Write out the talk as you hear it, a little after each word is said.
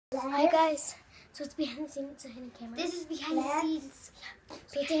Hi guys, so it's behind the scenes, it's a hidden camera. This is behind the scenes.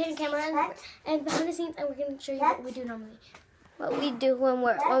 So it's a hidden camera and behind the scenes, and we're going to show you what we do normally. What we do when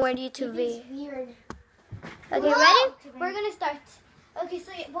we're on YouTube video. Weird. Okay, ready? We're going to start. Okay,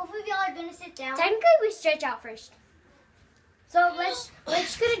 so both of y'all are going to sit down. Technically, we stretch out first. So we're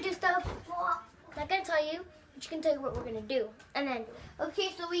just going to do stuff. I'm not going to tell you, but just going to tell you what we're going to do. And then, okay,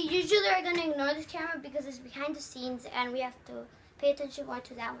 so we usually are going to ignore this camera because it's behind the scenes and we have to pay attention more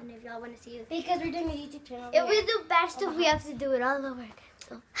to that one if y'all want to see it. because we're doing a YouTube channel. If we do bad stuff, we have to do it all over again.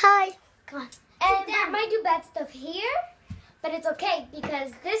 So, Hi. come on. And we might do bad stuff here, but it's okay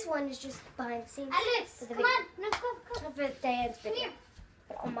because this one is just behind the scenes. Alex, come on. No, go. For Dayan's video. Here.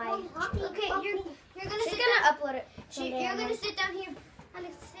 But on my Okay, you're going to She's sit gonna down. upload it. You're going to sit down here.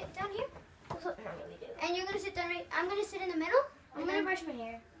 Alex, sit down here. That's what normally we do. And you're going to sit down right. I'm going to sit in the middle. I'm gonna brush my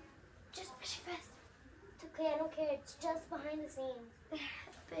hair. Just brush it fast. It's okay, I don't care. It's just behind the scenes.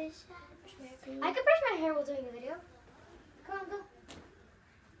 I I could brush my hair while doing a video. Come on, go.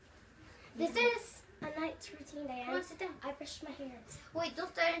 This is a night's routine, Dayan. Come on, sit down. I brush my hair. Wait,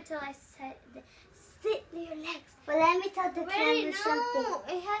 don't start until I said sit near your legs. Well, let me tell the Ready? camera something. No,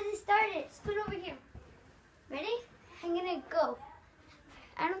 it hasn't started. Scoot over here. Ready? I'm gonna go.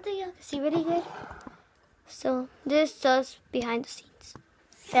 I don't think y'all can see really good. So this is us behind the scenes.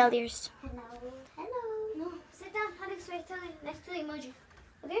 Failures. Hello. No, sit down. Alex, right next to the emoji.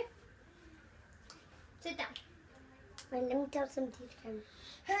 Okay? Sit down. Wait, let me tell something to the camera.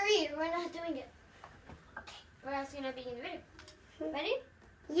 Hurry, we're not doing it. Okay, or else you're not being in the video. Ready?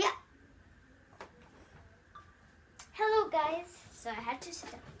 Yeah. Hello, guys. So I had to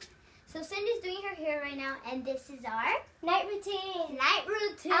sit down. So Cindy's doing her hair right now, and this is our Night routine. night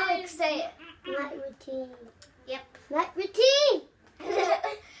routine. Alex, say it. Night routine. Yep. Night routine.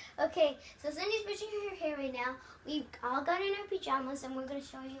 Okay, so Cindy's brushing her hair right now. We all got in our pajamas, and we're going to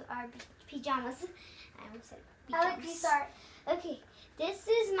show you our pajamas. I almost said pajamas. Alex, you start. Okay, this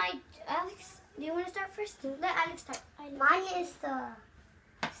is my... Alex, do you want to start first? Let Alex start. Mine is the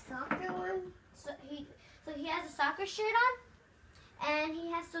soccer one. So he has a soccer shirt on, and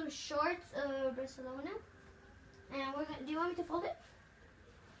he has some shorts of Barcelona. And we're gonna. Do you want me to fold it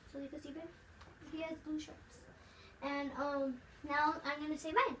so you can see better? He has blue shorts. And now I'm gonna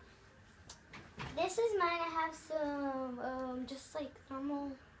say mine. This is mine. I have some just like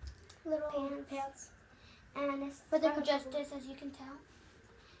normal Little pants. And it's But they're from Justice, as you can tell.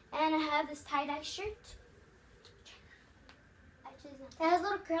 And I have this tie-dye shirt. Actually, it's It has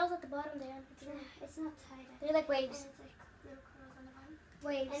little curls at the bottom there. it's not tie-dye. They're like And waves. it's like little curls on the bottom.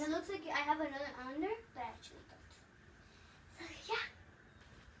 Waves. And it looks like I have another under, but I actually don't. So yeah.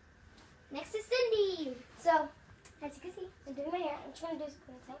 Next is Cindy. So, as you can see, I'm doing my hair. I'm trying to do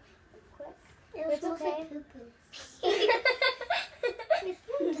something quick. It smells smells okay. like poo-poo.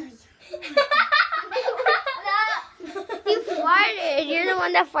 You farted. You're the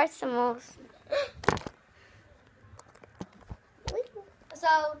one that farts the most.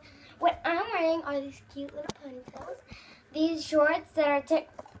 So, what I'm wearing are these cute little ponytails. These shorts that are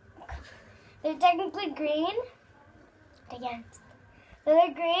they're technically green. Again,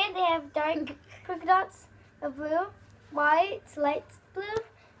 they're green. They have dark polka dots of blue, white, light blue,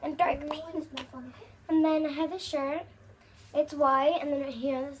 and dark pink. And then I have this shirt. It's white, and then right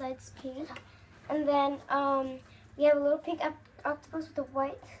here on the side it's pink. And then we have a little pink octopus with a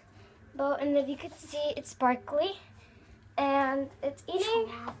white bow, and as you can see, it's sparkly. And it's eating.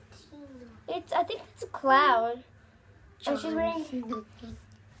 I think it's a cloud. And she's wearing.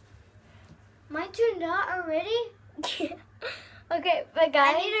 My turned out already? Okay, but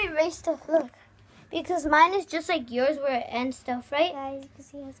guys. I need to erase stuff. Look. Because mine is just like yours where it ends stuff, right? Guys, you can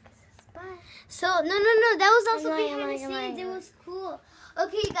see us. Bye. So, no. That was also I'm lying, behind I'm the lying, scenes. I'm It was cool.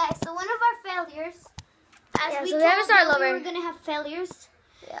 Okay, guys. So, one of our failures. As Yeah, we so we have to told start you, over. we were going to have failures.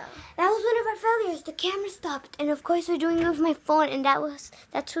 Yeah. That was one of our failures. The camera stopped. And, of course, we're doing it with my phone. And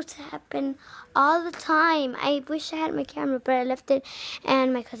that's what's happened all the time. I wish I had my camera, but I left it at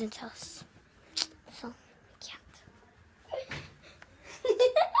my cousin's house. So, I can't.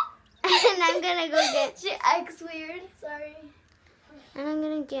 And I'm going to go get... She acts weird. Sorry. And I'm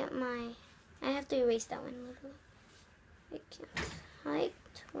gonna get my... I have to erase that one a little. I can't. Like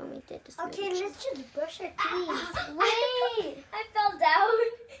when we did this. Okay, movie. let's just brush our teeth. Wait! I fell down.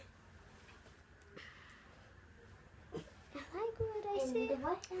 I like what I And said. the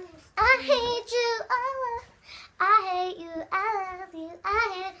White House. I hate you, I hate you, I love you, I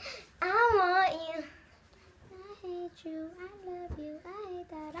want you. I hate you, I love you, I hate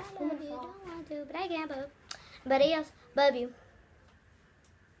that, I love you, don't want to, but I can't, but yes, love you.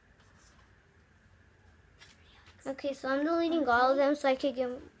 Okay, so I'm deleting all of them so I could get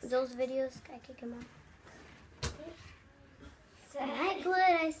those videos. I could get more. Like what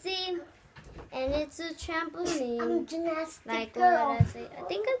I see, and it's a trampoline. I'm gymnastic Like girl. what I say. I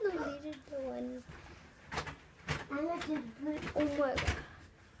think I deleted the one. I'm a good Oh my god.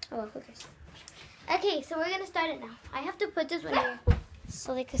 Oh, who cares? Okay, so we're gonna start it now. I have to put this one here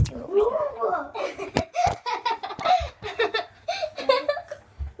so they can see what we're doing.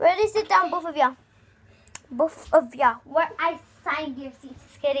 Ready? Sit down, both of y'all. Both of y'all. Where I signed your seats.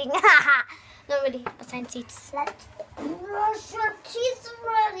 Just kidding. Not really. Assign seats. Let's brush your teeth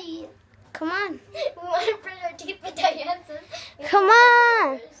already. Come on. We want to brush our teeth with Dayan. Come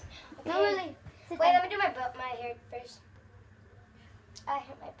on. Okay. No, really. Sit Wait, down. let me do my hair first. I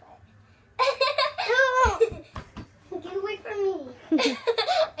hurt my butt. Get away from me.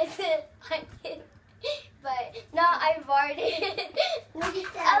 I said I did, but no, I farted.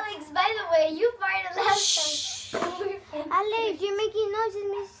 Alex, by the way, you farted last time. Alex, you're making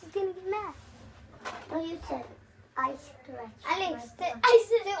noises. She's gonna get mad. Oh, you said I scratched. Alex, sit. I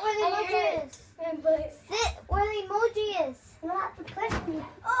said Sit where the I emoji hurt is. my butt. Sit where the emoji is. You don't have to push me.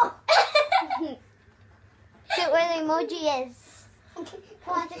 Oh. Sit where the emoji is. Okay.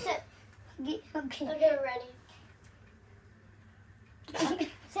 Come on, just sit. Okay. Okay, we're ready.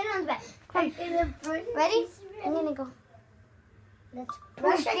 Sit on the back. Come. Is it brush your Ready? teeth I'm already? gonna go. Let's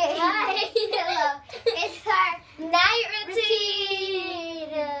brush our Okay. teeth. Hi, hello. It's our Night routine.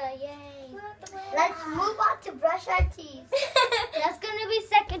 Yay. Let's move on to brush our teeth. That's gonna be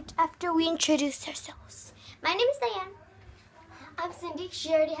second after we introduce ourselves. My name is Dayan. I'm Cindy. She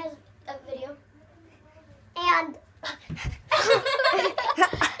already has a video. And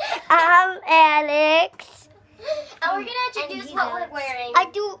I'm Alex. And we're gonna introduce he's what we're Alex. wearing. I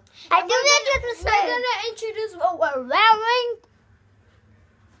do that at the start. We're gonna introduce what we're wearing.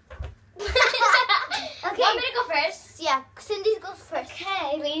 Okay. Want me to go first? Yeah, Cindy goes first.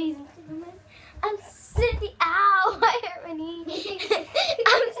 Okay, ladies and gentlemen. I'm Cindy. Ow, I hurt my knee.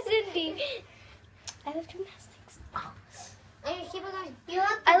 I'm Cindy. I love gymnastics. Okay, keep it going. you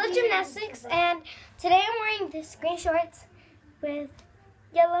have to I love do gymnastics, and today I'm wearing this green shorts with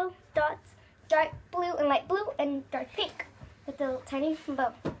yellow dots, dark blue and light blue, and dark pink with the little tiny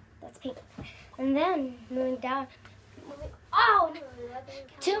bow. That's pink. And then moving down, oh,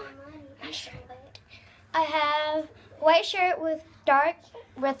 to my shirt. I have white shirt with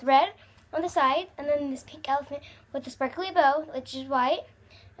red on the side, and then this pink elephant with a sparkly bow, which is white,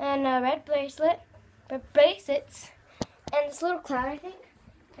 and a red bracelets, and this little cloud, I think.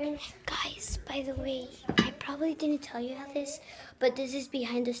 And Guys, by the way, I probably didn't tell you this, but this is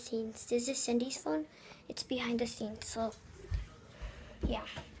behind the scenes. This is Cindy's phone. It's behind the scenes, so yeah.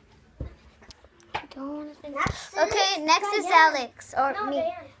 I don't want to Next Okay, is next is Diane. Alex or no, me.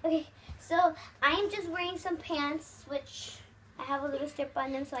 Dayan. Okay, so I'm just wearing some pants, which I have a little strip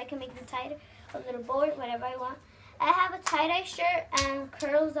on them so I can make them tighter, a little bow, whatever I want. I have a tie-dye shirt and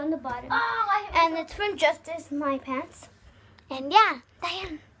curls on the bottom. Oh, I have And it's from Justice, my pants. And yeah,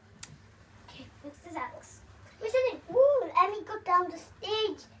 Diane. Okay, next is Alex. Listen, ooh, let me go down the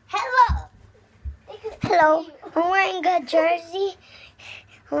stage. Hello. Hello. I'm wearing a jersey.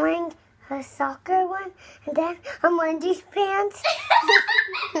 I'm wearing a soccer one. And then I'm wearing these pants.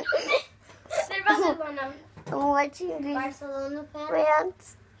 They're Barcelona. I'm watching these Barcelona pants.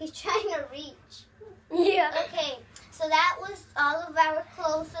 pants. He's trying to reach. Yeah. Okay, so that was all of our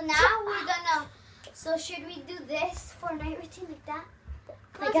clothes. So now we're gonna. So should we do this for night routine like that?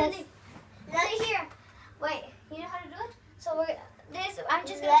 Come on, guess. Cindy. Sit here. Wait, you know how to do it? So we're this. I'm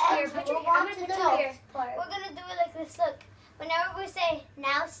just gonna Let's sit here. Put your, move I'm on gonna to put the you here. next part. We're gonna do it like this. Look, whenever we say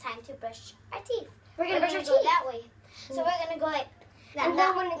now it's time to brush our teeth, We're gonna brush our go teeth. that way. So we're gonna go like that. And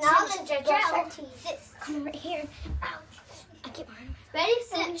then when it's now time to let's stretch brush our out, teeth. Sit. come right here. Ouch. I keep my arm. Ready? I'm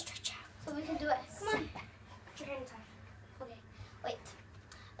Sit. gonna stretch out. So we can do it. Come on. Put your hand inside. Okay, wait.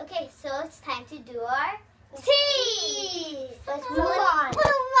 Okay, so it's time to do our teeth. Let's So move on. Move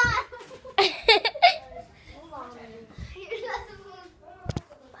on. Move on. You're not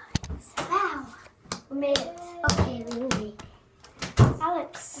supposed to- Wow. We made it. Okay, movie.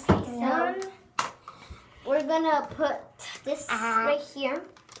 Alex. So we're gonna put this right here.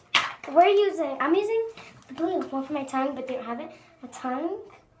 I'm using the blue one for my tongue, but they don't have it. A tongue,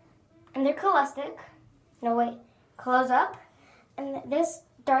 and they're Colastic. No, wait. Close up. And this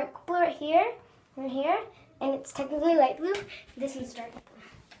dark blue right here, and it's technically light blue. This is dark blue.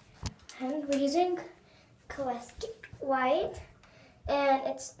 And we're using Colastic white, and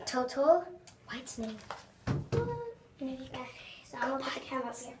it's total whitening. So I'm gonna put the camera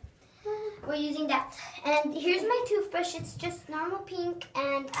up here. We're using that. And here's my toothbrush. It's just normal pink,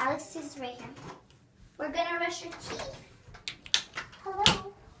 and Alex's is right here. We're gonna brush your teeth.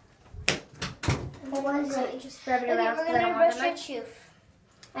 Hello. What was it? Just rub it Okay, around we're because I gonna don't want brush that your much. tooth.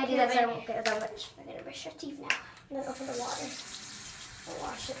 I do that so I won't get that much. We're gonna brush your teeth now. Then open the water. I'll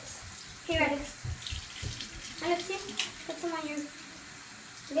wash it. Here, Alex. Alex, here. Put some on your.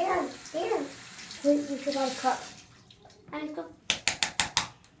 There. Wait, you should have a cup. Alex, go.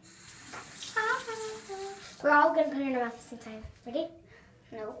 We're all gonna put it in our mouth at the same time. Ready?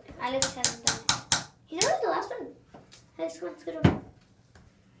 No, Alex hasn't done it. He done it the last one. Alex, come on, scoot over.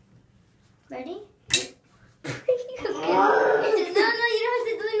 Ready? Okay. No, you don't have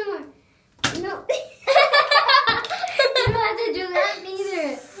to do it no more. No. You don't have to do that either.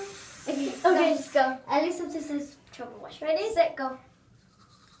 Okay, just go. Alex sometimes says trouble wash. Ready, set, go.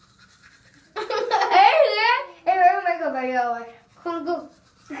 Hey, where am I going? Ready, I'll watch. Come on, go.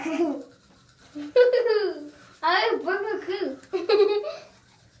 I broke my coup.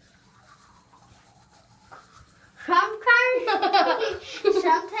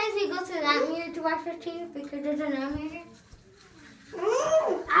 Sometimes we go to that mirror to wash our teeth because there's another mirror. I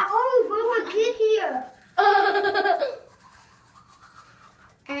always put my teeth here.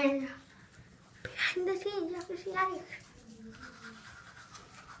 And behind the scenes, you have to see Alex.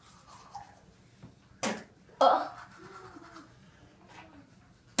 Oh.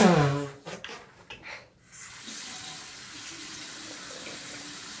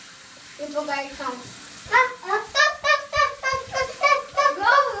 People got your phone.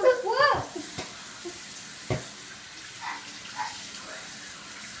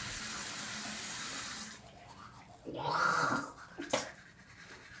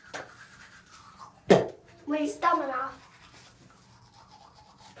 Wait, stop my mouth.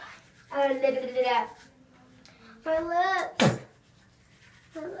 My lips.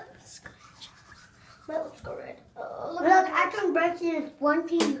 My lips go red. Oh, Look, I can brush this one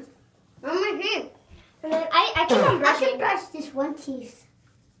teeth. Oh my god. And then I keep on I brushing. can brush this one teeth.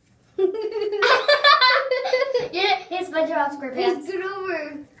 Yeah, his SpongeBob SquarePants. Get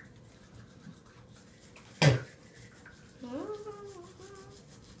over.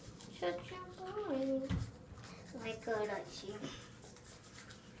 Shut your boy. My god, I see.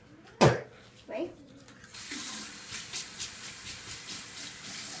 Right?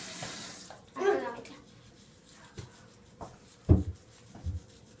 I forgot my tongue.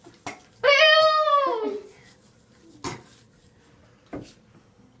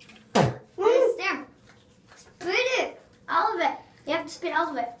 It's there. Spit it. All of it. You have to spit all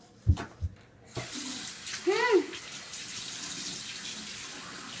of it.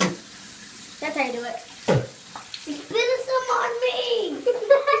 That's how you do it. You spit some on me.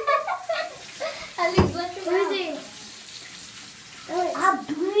 Alex, what's your Where is mouth? it? I'm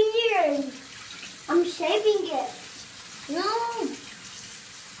bleeding. I'm shaving it. No.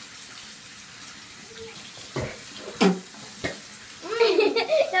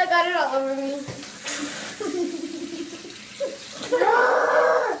 I got it all over me.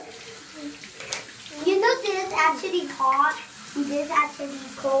 You know this is actually hot. This is actually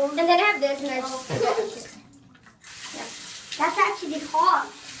cold. And then I have this, and I just. That's actually hot.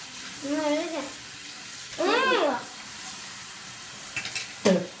 No, it isn't.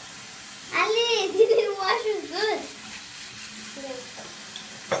 Alice, you didn't wash it good.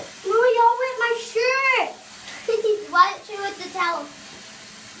 No, y'all wet my shirt. Wash it with the towel.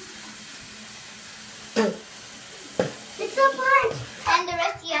 It's so much. And the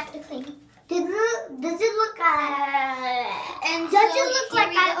rest you have to clean. Does it look And does so it look here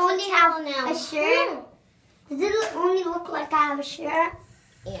like we I get to only towel have now. a shirt? Does it only look like I have a shirt?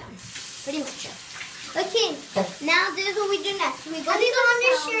 Yeah, pretty much. Okay, now this is what we do next. We go I need to on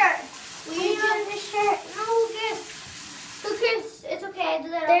this the shirt. We I need do- on this shirt. No, Chris, it's okay. I do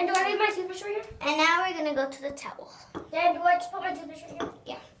that. Then all do the I leave time. my toothbrush right here? And now we're gonna go to the towel. Then do I just put my toothbrush right here?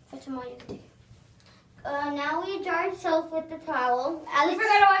 Yeah, for tomorrow you can take it. Now we dry ourselves with the towel. You Alex,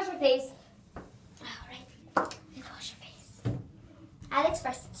 forgot to wash your face. Alright, we wash your face. Alex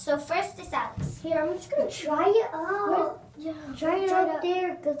first. So first is Alex. Here, I'm just gonna Dry it up. Yeah. Dry it Dry it up up.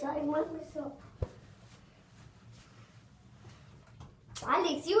 there because I want myself.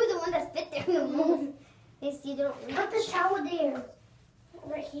 Alex, you were the one that spit there the most. Yes, you don't. Put the towel there.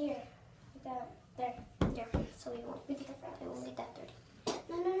 Right here. Like that. There. So we won't get that dirty.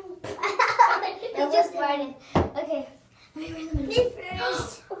 No, no, no. It just farted. Okay. Let me bring them in. Me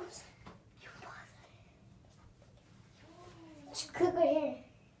first. Oops. Just cook right here.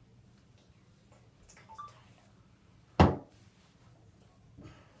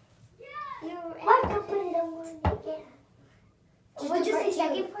 What? Don't put it on one. Yeah. What just right say here.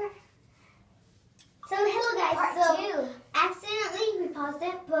 second part?